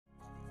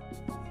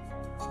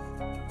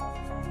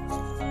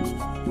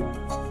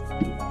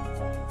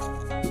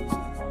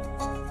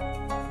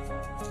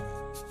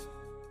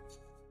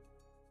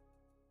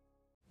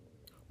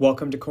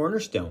Welcome to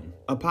Cornerstone,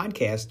 a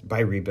podcast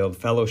by Rebuild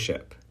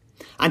Fellowship.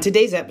 On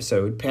today's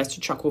episode,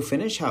 Pastor Chuck will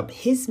finish up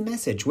his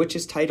message, which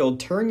is titled,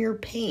 Turn Your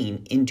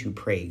Pain into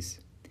Praise.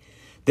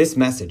 This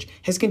message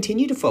has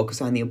continued to focus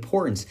on the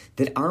importance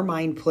that our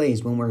mind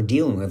plays when we're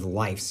dealing with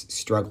life's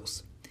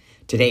struggles.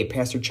 Today,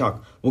 Pastor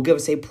Chuck will give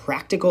us a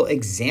practical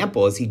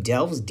example as he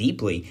delves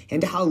deeply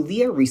into how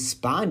Leah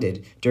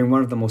responded during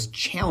one of the most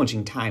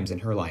challenging times in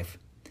her life.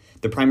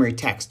 The primary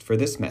text for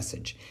this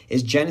message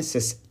is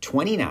Genesis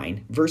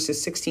 29,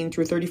 verses 16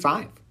 through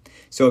 35.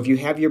 So if you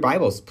have your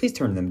Bibles, please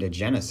turn them to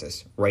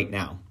Genesis right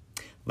now.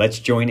 Let's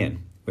join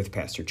in with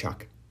Pastor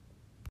Chuck.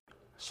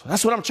 So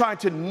that's what I'm trying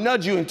to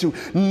nudge you into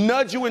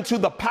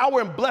the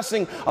power and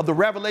blessing of the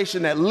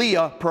revelation that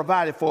Leah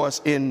provided for us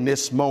in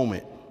this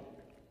moment.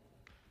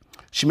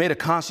 She made a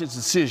conscious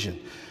decision.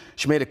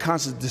 She made a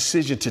conscious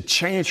decision to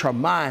change her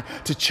mind,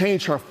 to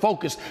change her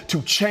focus,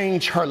 to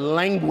change her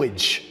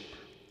language.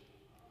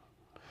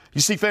 You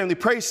see, family,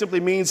 praise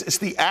simply means it's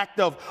the act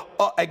of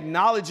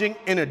acknowledging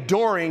and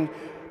adoring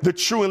the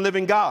true and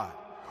living God,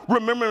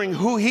 remembering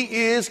who he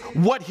is,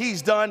 what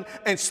he's done,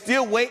 and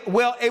still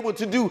well able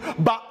to do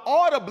by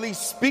audibly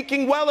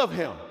speaking well of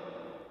him.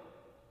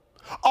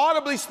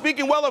 Audibly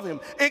speaking well of him.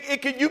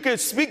 You can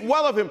speak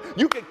well of him.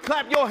 You can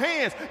clap your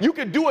hands. You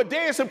can do a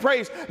dance and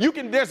praise.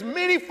 There's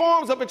many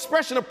forms of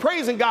expression of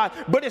praising God,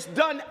 but it's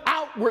done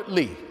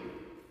outwardly.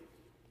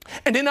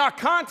 And in our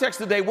context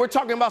today, we're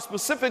talking about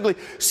specifically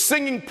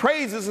singing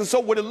praises. And so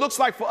what it looks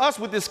like for us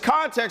with this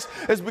context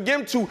is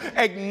begin to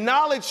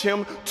acknowledge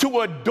him,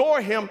 to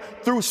adore him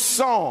through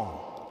song.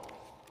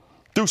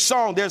 Through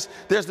song, there's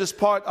this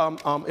part,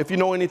 if you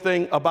know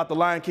anything about the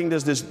Lion King,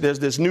 there's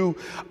this new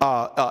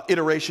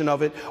iteration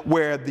of it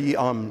where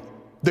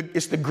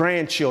it's the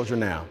grandchildren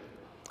now.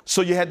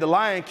 So you had the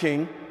Lion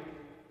King,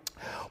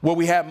 where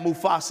we had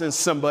Mufasa and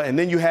Simba, and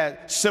then you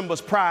had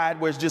Simba's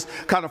Pride, where it's just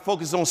kind of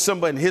focused on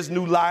Simba and his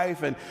new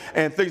life and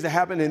things that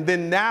happen. And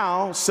then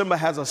now Simba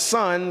has a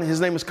son.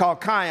 His name is called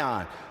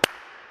Kion.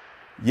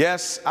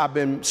 Yes, I've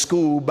been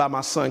schooled by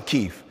my son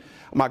Keith,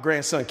 my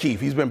grandson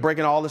Keith. He's been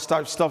breaking all this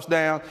type of stuff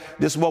down.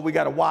 This is what we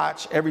got to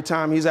watch. Every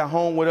time he's at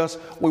home with us,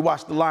 we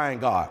watch The Lion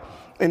Guard.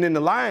 And in The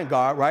Lion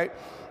Guard, right,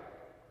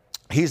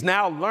 he's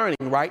now learning,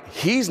 right?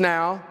 He's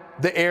now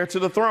the heir to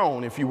the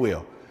throne, if you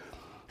will.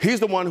 He's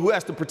the one who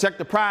has to protect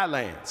the Pride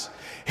Lands.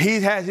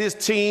 He has his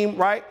team,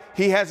 right?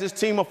 He has his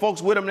team of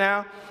folks with him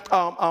now.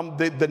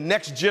 The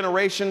next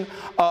generation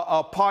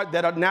part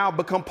that are now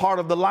become part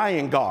of the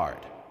Lion Guard.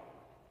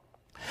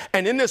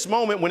 And in this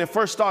moment, when it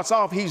first starts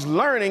off, he's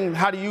learning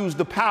how to use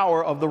the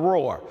power of the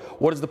roar.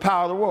 What is the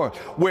power of the roar?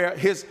 Where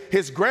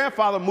his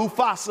grandfather,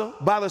 Mufasa,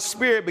 by the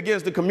Spirit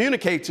begins to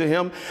communicate to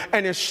him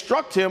and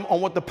instruct him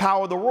on what the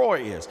power of the roar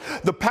is.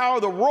 The power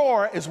of the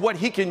roar is what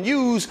he can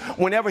use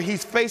whenever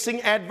he's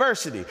facing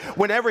adversity,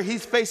 whenever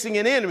he's facing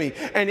an enemy.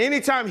 And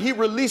anytime he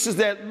releases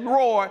that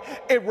roar,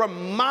 it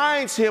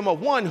reminds him of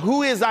one,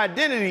 who his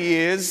identity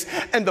is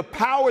and the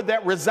power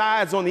that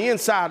resides on the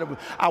inside of him.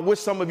 I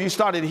wish some of you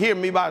started hearing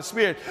me by the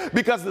Spirit.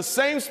 Because the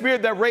same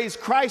Spirit that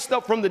raised Christ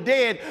up from the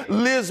dead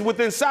lives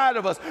within inside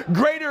of us.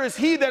 Greater is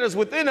he that is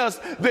within us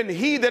than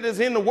he that is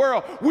in the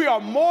world. We are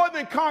more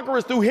than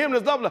conquerors through him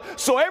that loved us.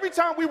 So every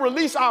time we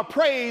release our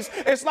praise,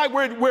 it's like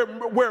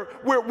we're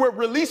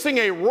releasing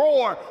a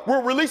roar.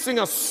 We're releasing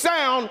a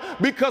sound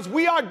because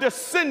we are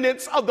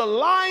descendants of the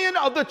Lion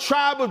of the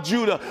tribe of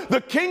Judah,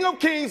 the King of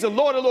Kings and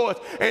Lord of Lords.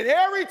 And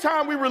every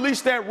time we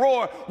release that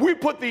roar, we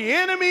put the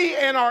enemy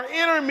and our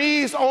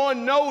enemies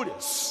on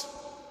notice.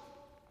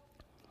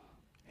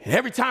 And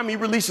every time he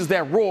releases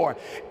that roar,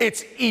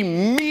 it's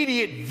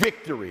immediate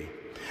victory.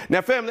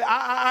 Now, family,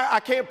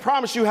 I can't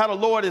promise you how the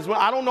Lord is.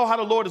 I don't know how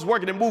the Lord is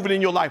working and moving in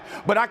your life,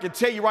 but I can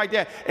tell you right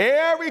there,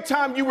 every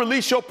time you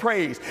release your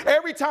praise,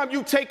 every time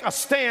you take a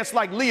stance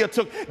like Leah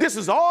took, this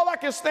is all I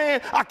can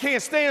stand, I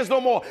can't stand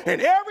no more.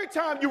 And every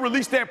time you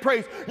release that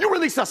praise, you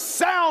release a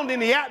sound in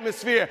the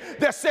atmosphere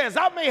that says,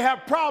 I may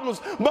have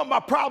problems, but my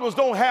problems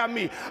don't have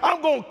me.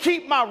 I'm going to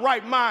keep my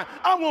right mind.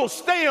 I'm going to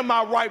stay in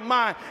my right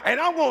mind, and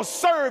I'm going to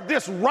serve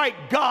this right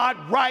God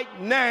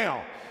right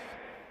now.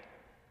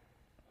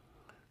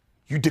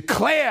 You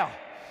declare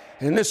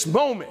in this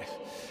moment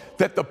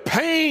that the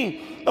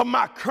pain of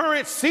my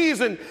current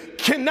season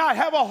cannot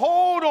have a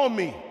hold on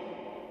me.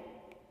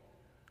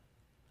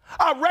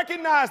 I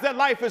recognize that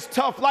life is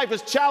tough, life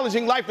is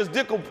challenging, life is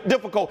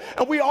difficult,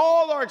 and we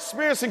all are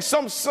experiencing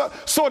some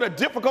sort of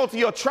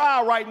difficulty or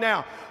trial right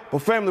now. But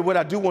family, what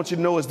I do want you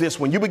to know is this: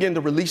 when you begin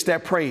to release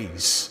that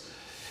praise,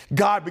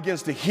 God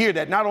begins to hear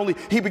that. Not only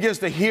he begins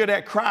to hear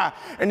that cry,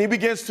 and he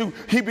begins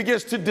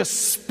to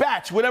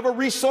dispatch whatever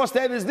resource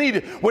that is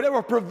needed,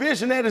 whatever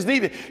provision that is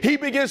needed. He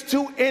begins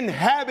to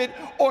inhabit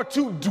or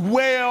to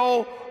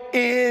dwell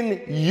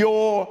in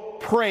your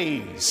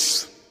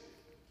praise.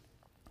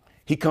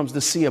 He comes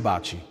to see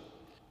about you.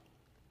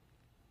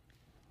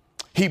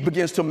 He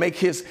begins to make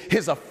his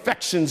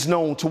affections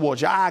known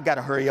towards you. I got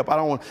to hurry up. I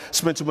don't want to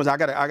spend too much. I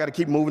got to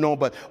keep moving on.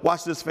 But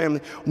watch this, family.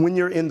 When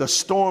you're in the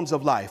storms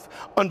of life,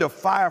 under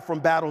fire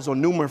from battles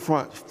on numerous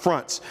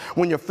fronts,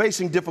 when you're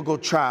facing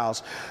difficult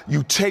trials,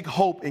 you take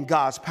hope in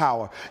God's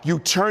power. You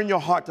turn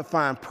your heart to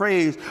find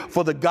praise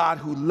for the God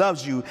who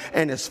loves you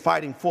and is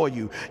fighting for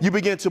you. You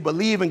begin to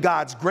believe in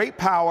God's great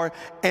power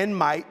and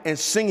might and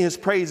sing his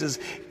praises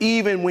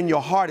even when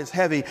your heart is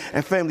heavy.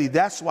 And family,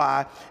 that's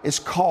why it's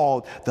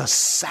called the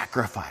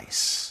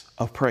sacrifice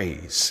of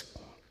praise.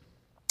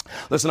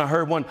 Listen, I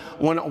heard one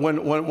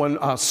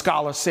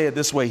scholar say it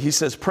this way. He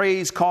says,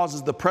 praise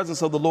causes the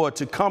presence of the Lord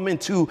to come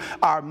into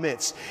our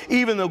midst.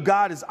 Even though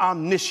God is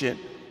omniscient,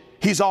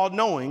 he's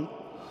all-knowing,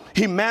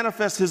 he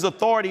manifests his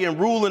authority and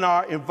rule in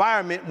our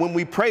environment when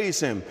we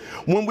praise him.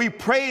 When we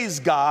praise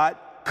God,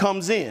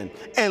 comes in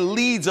and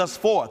leads us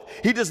forth.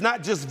 He does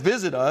not just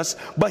visit us,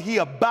 but he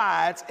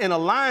abides and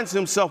aligns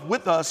himself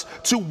with us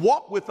to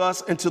walk with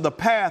us into the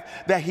path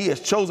that he has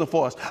chosen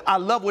for us. I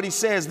love what he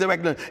says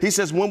there. He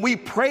says, when we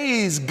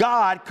praise,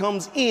 God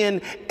comes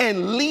in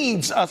and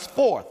leads us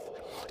forth.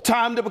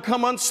 Time to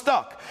become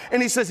unstuck.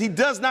 And he says he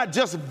does not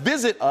just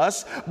visit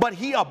us, but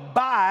he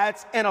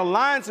abides and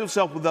aligns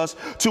himself with us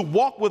to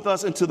walk with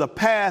us into the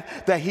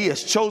path that he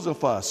has chosen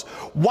for us.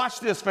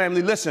 Watch this,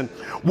 family. Listen,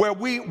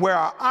 where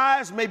our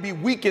eyes may be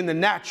weak in the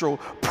natural,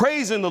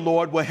 praising the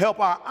Lord will help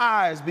our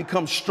eyes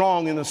become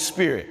strong in the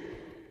spirit.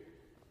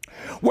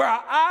 Where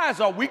our eyes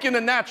are weak in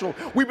the natural,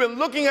 we've been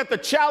looking at the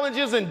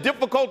challenges and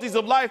difficulties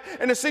of life,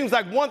 and it seems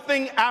like one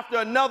thing after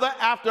another,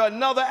 after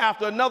another,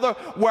 after another,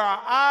 where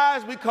our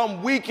eyes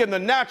become weak in the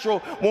natural.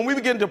 When we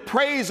begin to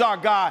praise our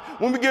God,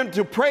 when we begin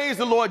to praise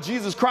the Lord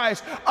Jesus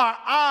Christ, our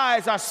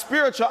eyes, our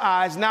spiritual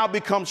eyes now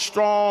become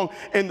strong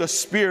in the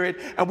spirit,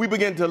 and we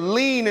begin to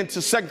lean into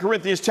 2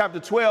 Corinthians chapter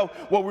 12,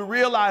 where we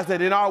realize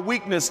that in our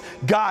weakness,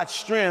 God's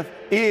strength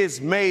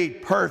is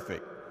made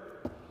perfect.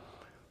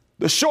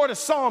 The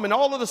shortest psalm in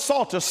all of the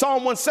Psalter, Psalm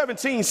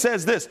 117,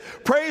 says this: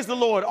 praise the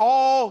Lord,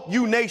 all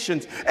you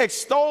nations,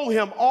 extol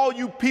him, all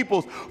you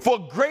peoples, for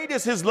great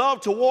is his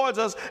love towards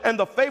us, and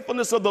the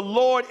faithfulness of the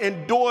Lord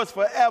endures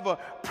forever.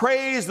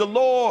 Praise the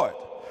Lord.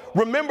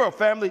 Remember,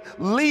 family,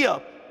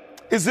 Leah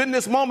is in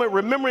this moment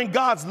remembering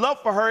God's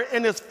love for her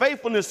and his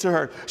faithfulness to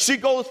her. She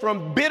goes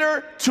from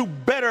bitter to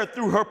better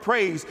through her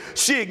praise.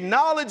 She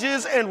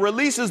acknowledges and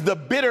releases the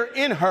bitter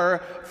in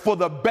her for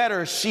the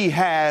better she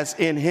has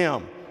in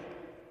him.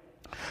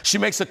 She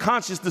makes a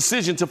conscious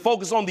decision to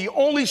focus on the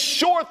only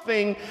sure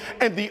thing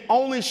and the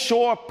only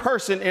sure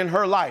person in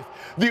her life.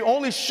 The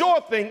only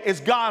sure thing is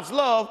God's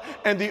love,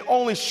 and the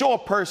only sure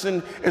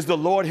person is the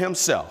Lord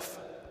himself.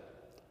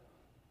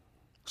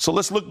 So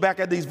let's look back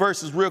at these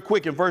verses real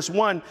quick. In verse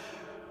 1,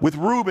 with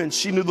Reuben,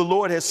 she knew the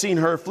Lord had seen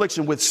her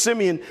affliction. With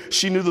Simeon,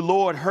 she knew the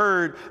Lord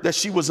heard that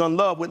she was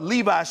unloved. With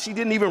Levi, she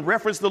didn't even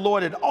reference the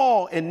Lord at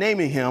all in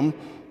naming him.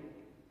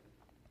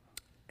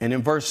 And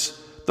in verse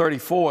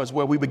 34 is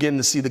where we begin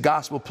to see the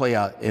gospel play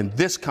out. In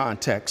this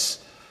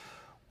context,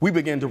 we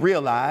begin to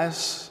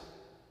realize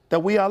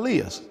that we are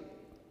Leahs.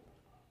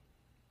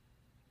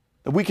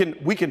 That we can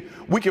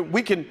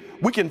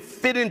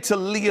fit into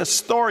Leah's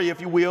story, if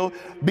you will.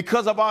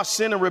 Because of our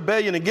sin and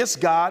rebellion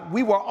against God,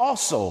 we were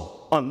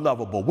also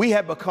unlovable. We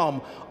had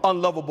become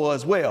unlovable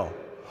as well.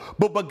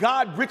 But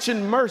God, rich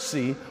in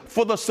mercy,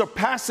 for the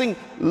surpassing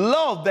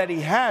love that he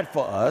had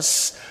for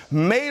us,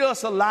 made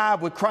us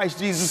alive with Christ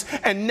Jesus,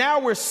 and now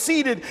we're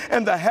seated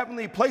in the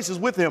heavenly places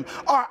with him.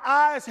 Our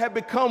eyes have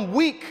become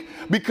weak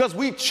because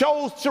we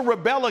chose to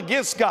rebel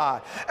against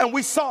God, and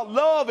we sought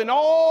love in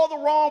all the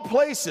wrong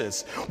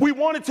places. We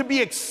wanted to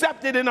be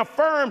accepted and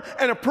affirmed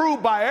and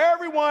approved by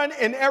everyone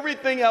and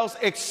everything else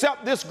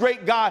except this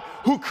great God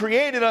who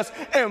created us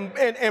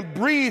and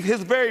breathed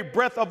his very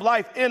breath of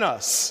life in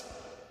us.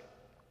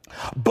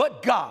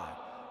 But God,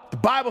 the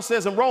Bible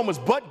says in Romans,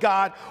 but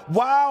God,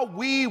 while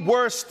we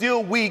were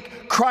still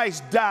weak,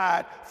 Christ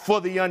died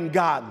for the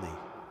ungodly.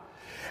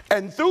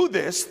 And through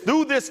this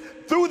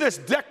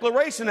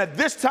declaration that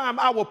this time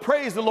I will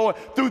praise the Lord,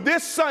 through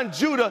this son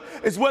Judah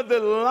is where the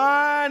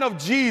line of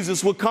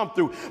Jesus would come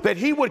through, that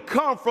he would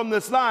come from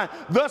this line,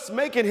 thus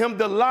making him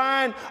the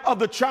Lion of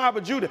the tribe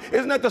of Judah.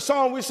 Isn't that the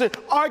song we said?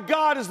 Our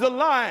God is the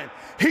Lion.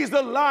 He's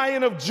the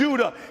Lion of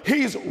Judah.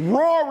 He's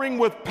roaring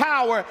with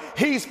power.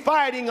 He's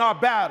fighting our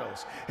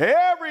battles.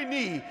 Every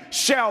knee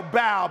shall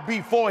bow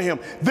before him.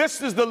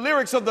 This is the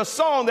lyrics of the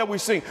song that we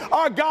sing.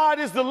 Our God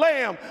is the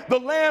Lamb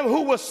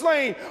who was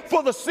slain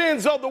for the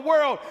sins of the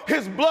world.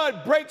 His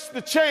blood breaks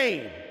the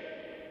chain.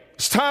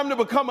 It's time to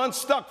become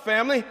unstuck,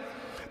 family.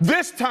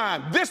 This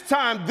time, this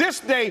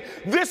day,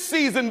 this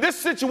season, this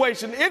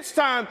situation, it's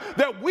time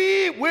that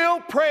we will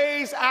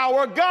praise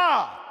our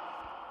God.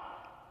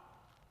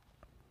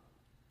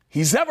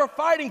 He's ever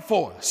fighting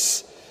for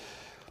us.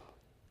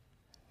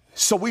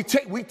 So we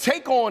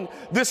take on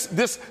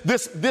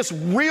this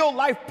real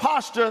life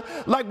posture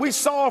like we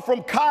saw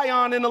from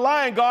Kion in the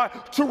Lion Guard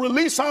to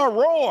release our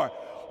roar.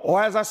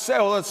 Or as I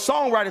said, or the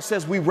songwriter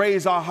says, we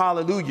raise our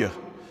hallelujah.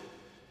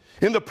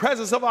 In the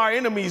presence of our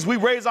enemies, we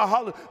raise our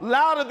hallelujah.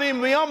 Louder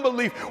than the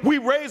unbelief, we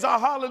raise our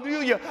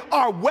hallelujah.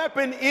 Our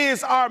weapon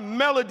is our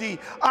melody.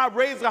 I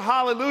raise a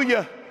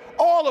hallelujah.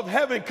 All of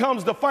heaven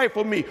comes to fight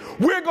for me.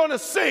 We're going to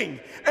sing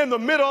in the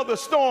middle of the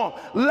storm.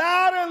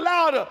 Louder and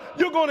louder,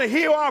 you're going to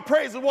hear our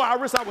praises. Well, I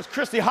wish I was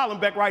Christy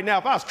Hollenbeck right now.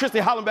 If I was Christy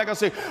Hollenbeck, I'd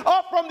say,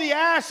 up from the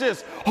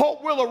ashes,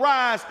 hope will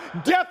arise.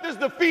 Death is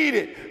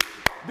defeated.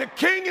 The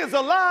King is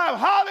alive.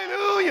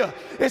 Hallelujah.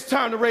 It's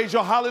time to raise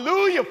your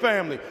hallelujah,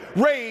 family.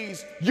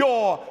 Raise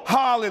your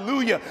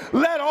hallelujah.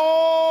 Let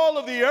all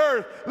of the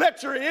earth,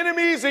 let your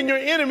enemies and your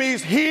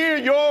enemies hear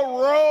your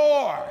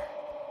roar.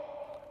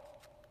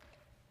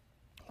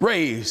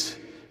 Raise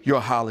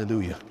your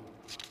hallelujah.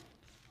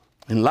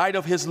 In light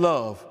of his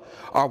love,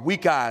 our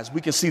weak eyes, we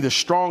can see the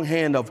strong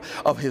hand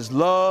of his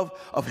love,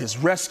 of his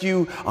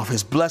rescue, of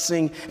his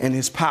blessing, and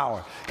his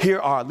power.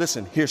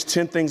 Here's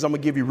 10 things I'm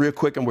going to give you real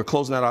quick, and we're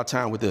closing out our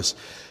time with this.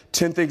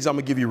 10 things I'm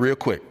going to give you real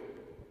quick.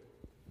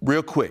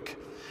 Real quick.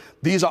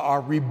 These are our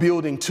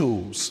rebuilding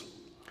tools.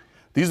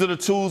 These are the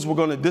tools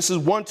this is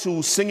one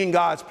tool, singing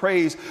God's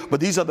praise, but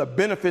these are the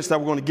benefits that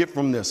we're going to get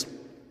from this.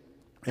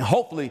 And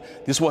hopefully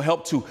this will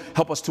help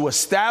us to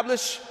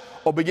establish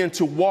or begin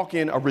to walk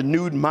in a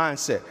renewed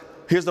mindset.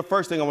 Here's the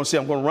first thing I want to say.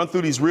 I'm going to run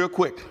through these real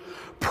quick.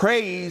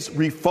 Praise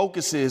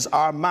refocuses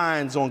our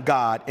minds on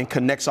God and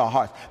connects our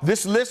hearts.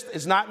 This list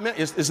is not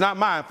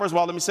mine. First of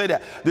all, let me say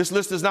that. This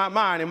list is not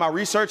mine. In my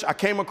research, I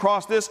came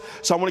across this,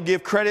 so I want to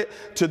give credit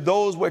to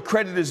those where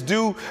credit is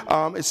due.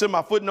 It's in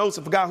my footnotes.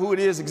 I forgot who it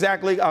is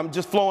exactly. I'm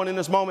just flowing in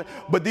this moment.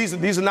 But these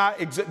are not,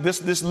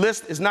 this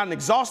list is not an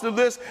exhaustive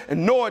list,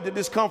 and nor did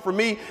this come from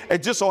me.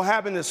 It just so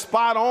happened it's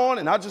spot on,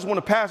 and I just want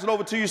to pass it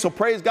over to you. So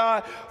praise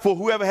God for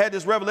whoever had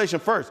this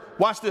revelation first.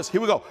 Watch this. Here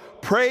we go.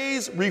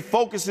 Praise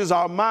refocuses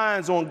our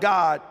minds on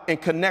God and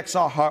connects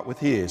our heart with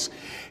his.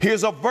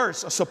 Here's a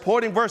verse, a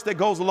supporting verse that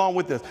goes along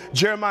with this.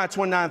 Jeremiah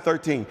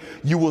 29:13.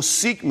 You will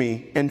seek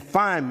me and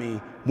find me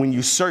when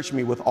you search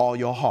me with all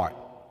your heart.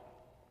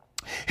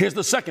 Here's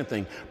the second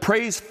thing.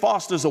 Praise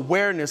fosters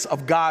awareness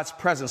of God's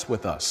presence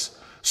with us.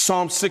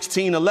 Psalm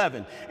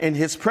 16:11. In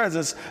his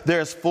presence,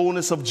 there is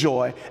fullness of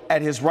joy.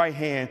 At his right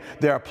hand,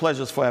 there are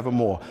pleasures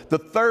forevermore. The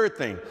third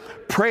thing,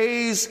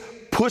 praise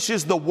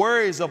pushes the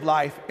worries of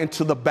life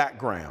into the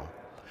background.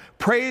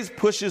 Praise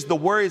pushes the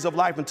worries of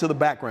life into the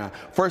background.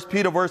 1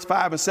 Peter verse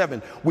 5 and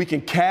 7. We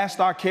can cast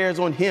our cares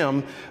on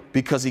him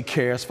because he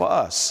cares for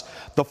us.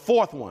 The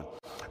fourth one,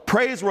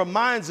 praise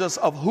reminds us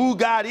of who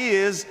God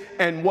is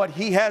and what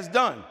he has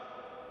done.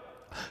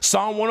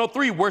 Psalm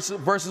 103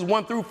 verses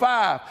 1 through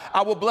 5.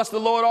 I will bless the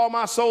Lord all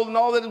my soul and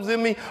all that is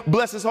in me.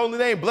 Bless his holy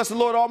name. Bless the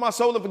Lord all my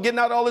soul and forget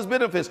not all his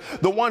benefits.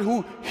 The one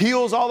who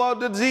heals all our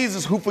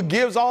diseases, who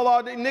forgives all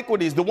our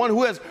iniquities. The one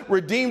who has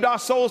redeemed our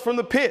souls from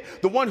the pit.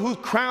 The one who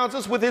crowns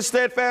us with his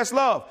steadfast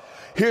love.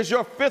 Here's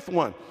your fifth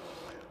one.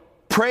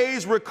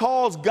 Praise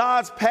recalls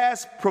God's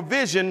past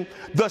provision,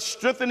 thus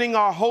strengthening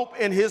our hope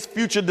in his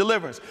future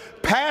deliverance.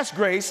 Past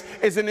grace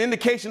is an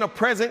indication of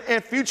present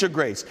and future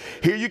grace.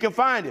 Here you can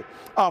find it.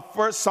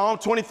 First Psalm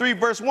 23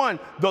 verse 1.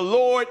 The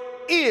Lord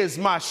is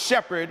my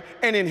shepherd,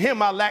 and in him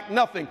I lack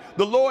nothing.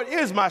 The Lord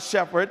is my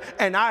shepherd,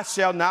 and I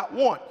shall not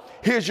want.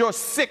 Here's your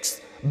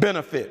sixth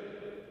benefit.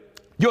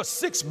 Your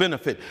sixth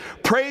benefit.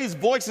 Praise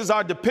voices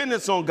our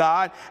dependence on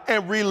God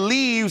and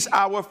relieves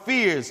our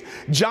fears.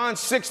 John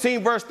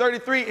 16 verse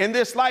 33. In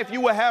this life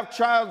you will have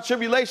trials and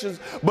tribulations,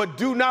 but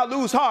do not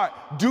lose heart.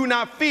 Do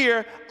not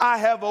fear. I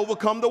have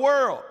overcome the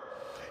world.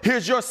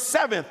 Here's your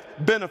seventh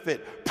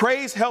benefit.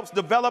 Praise helps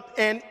develop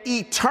an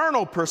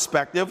eternal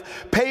perspective,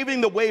 paving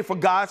the way for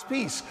God's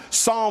peace.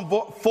 Psalm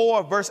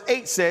 4 verse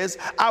 8 says,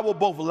 I will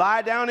both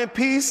lie down in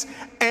peace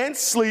and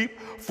sleep,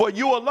 for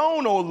you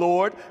alone, O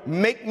Lord,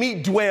 make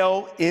me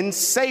dwell in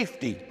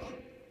safety.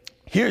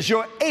 Here's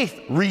your eighth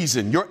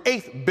reason, your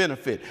eighth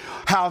benefit,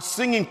 how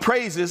singing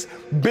praises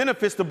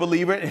benefits the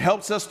believer and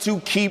helps us to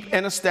keep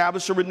and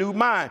establish a renewed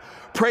mind.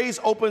 Praise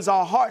opens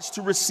our hearts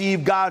to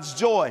receive God's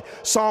joy.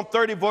 Psalm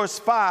 30 verse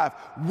 5,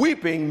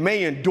 weeping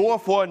may endure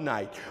for a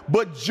night,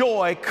 but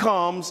joy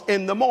comes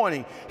in the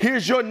morning.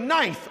 Here's your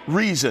ninth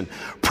reason.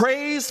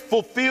 Praise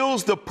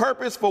fulfills the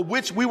purpose for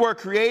which we were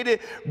created,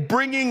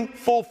 bringing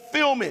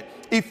fulfillment.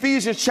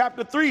 Ephesians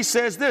chapter 3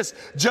 says this,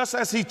 just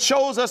as he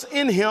chose us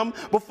in him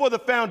before the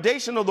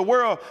foundation of the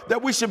world,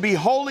 that we should be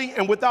holy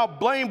and without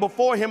blame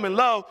before him in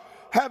love,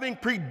 having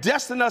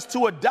predestined us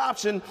to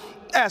adoption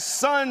as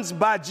sons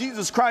by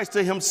Jesus Christ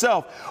to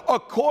himself,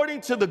 according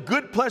to the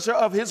good pleasure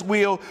of his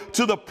will,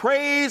 to the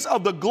praise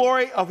of the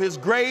glory of his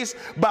grace,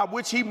 by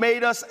which he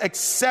made us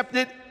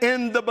accepted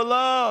in the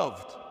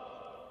beloved.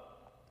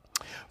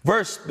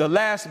 The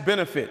last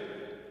benefit.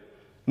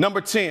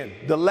 Number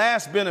 10, the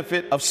last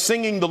benefit of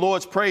singing the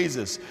Lord's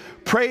praises.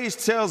 Praise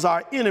tells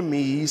our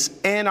enemies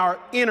and our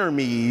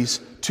enemies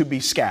to be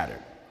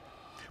scattered.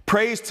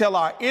 Praise tell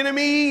our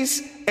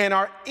enemies and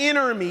our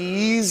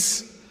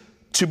enemies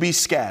to be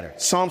scattered.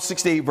 Psalm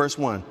 68 verse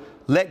 1.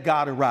 Let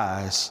God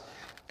arise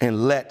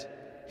and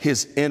let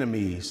his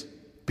enemies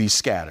be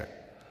scattered.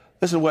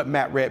 Listen to what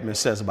Matt Redman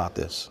says about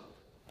this.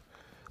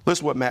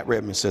 Listen to what Matt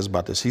Redman says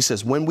about this. He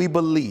says, when we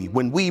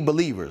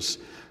believers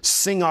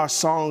sing our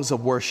songs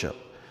of worship,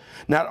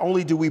 not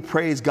only do we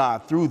praise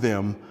God through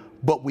them,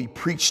 but we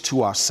preach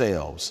to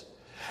ourselves.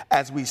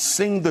 As we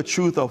sing the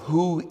truth of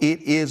who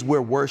it is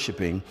we're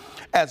worshiping,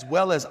 as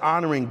well as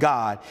honoring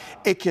God,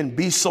 it can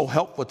be so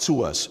helpful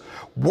to us.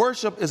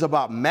 Worship is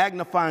about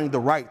magnifying the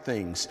right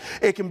things.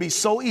 It can be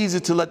so easy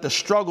to let the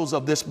struggles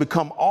of this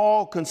become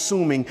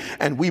all-consuming,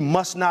 and we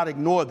must not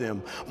ignore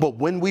them. But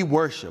when we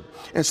worship,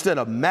 instead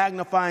of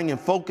magnifying and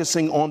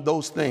focusing on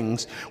those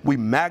things, we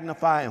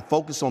magnify and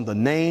focus on the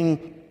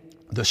name,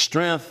 the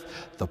strength,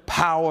 the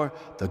power,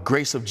 the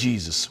grace of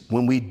Jesus.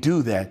 When we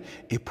do that,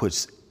 it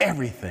puts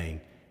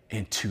everything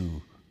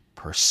into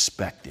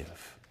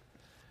perspective.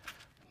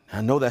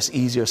 I know that's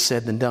easier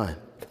said than done.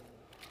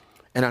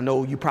 And I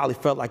know you probably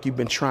felt like you've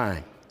been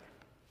trying.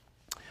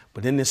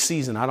 But in this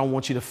season, I don't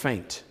want you to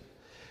faint.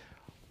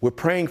 We're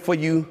praying for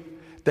you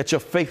that your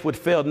faith would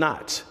fail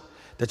not,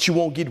 that you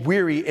won't get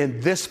weary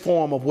in this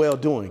form of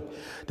well-doing,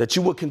 that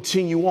you will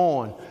continue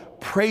on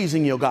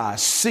praising your God,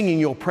 singing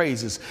your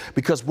praises.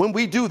 Because when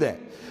we do that,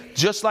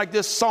 just like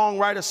this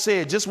songwriter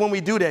said, just when we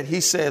do that,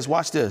 he says,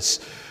 watch this,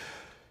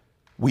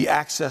 we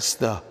access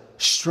the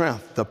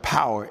strength, the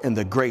power, and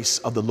the grace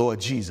of the Lord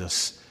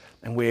Jesus,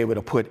 and we're able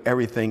to put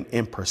everything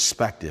in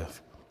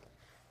perspective.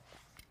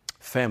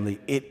 Family,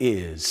 it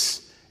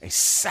is a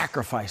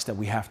sacrifice that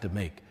we have to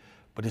make,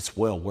 but it's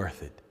well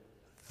worth it.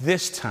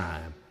 This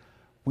time,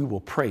 we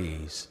will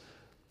praise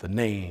the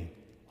name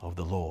of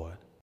the Lord.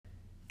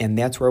 And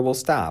that's where we'll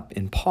stop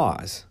and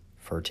pause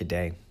for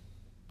today.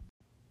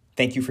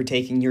 Thank you for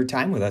taking your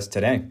time with us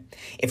today.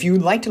 If you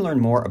would like to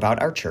learn more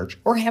about our church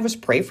or have us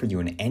pray for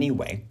you in any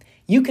way,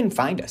 you can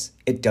find us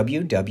at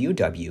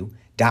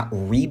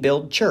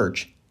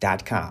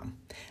www.rebuildchurch.com.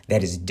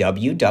 That is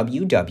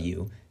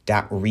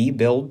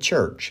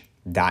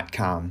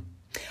www.rebuildchurch.com.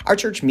 Our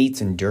church meets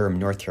in Durham,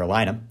 North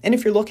Carolina, and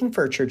if you're looking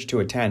for a church to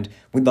attend,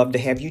 we'd love to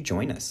have you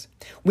join us.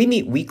 We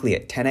meet weekly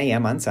at 10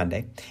 a.m. on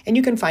Sunday, and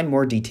you can find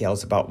more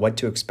details about what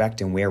to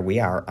expect and where we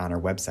are on our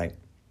website.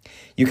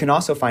 You can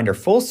also find our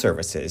full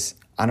services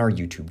on our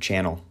YouTube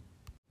channel.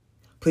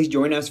 Please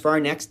join us for our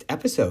next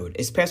episode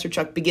as Pastor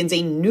Chuck begins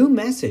a new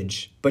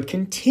message, but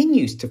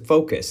continues to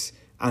focus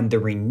on the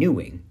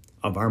renewing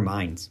of our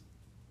minds.